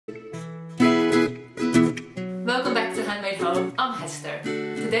Home, I'm Hester.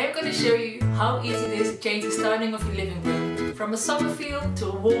 Today I'm going to show you how easy it is to change the styling of your living room from a summer feel to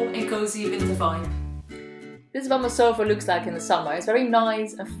a warm and cozy winter vibe. This is what my sofa looks like in the summer. It's very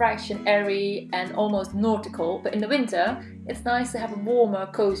nice and fresh and airy and almost nautical, but in the winter it's nice to have a warmer,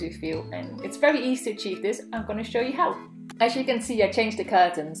 cozy feel, and it's very easy to achieve this. I'm going to show you how. As you can see, I changed the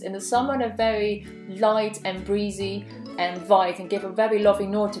curtains. In the summer they're very light and breezy and white and give a very lovely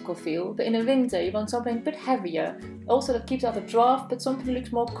nautical feel, but in the winter you want something a bit heavier, also that keeps out the draft but something that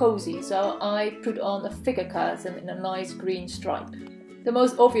looks more cozy, so I put on a figure curtain in a nice green stripe. The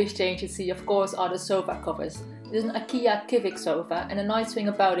most obvious change you see, of course, are the sofa covers. This is an IKEA Kivik sofa, and the nice thing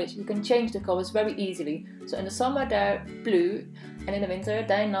about it, you can change the covers very easily. So in the summer they're blue, and in the winter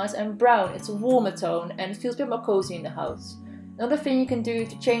they're nice and brown. It's a warmer tone and it feels a bit more cozy in the house. Another thing you can do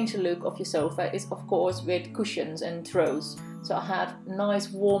to change the look of your sofa is, of course, with cushions and throws. So I have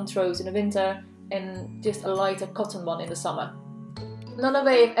nice warm throws in the winter and just a lighter cotton one in the summer. Another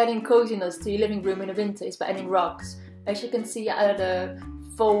way of adding coziness to your living room in the winter is by adding rugs. As you can see, I added a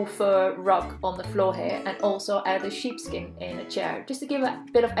faux fur rug on the floor here, and also added a sheepskin in a chair just to give a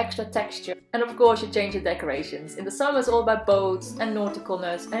bit of extra texture. And of course you change the decorations. In the summer it's all about boats and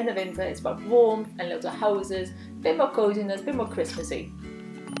nauticalness, and in the winter it's about warmth and little houses, a bit more coziness, a bit more Christmassy.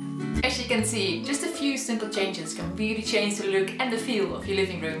 As you can see, just a few simple changes can really change the look and the feel of your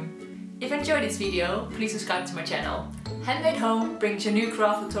living room. If you enjoyed this video, please subscribe to my channel. Handmade Home brings you a new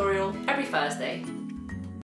craft tutorial every Thursday.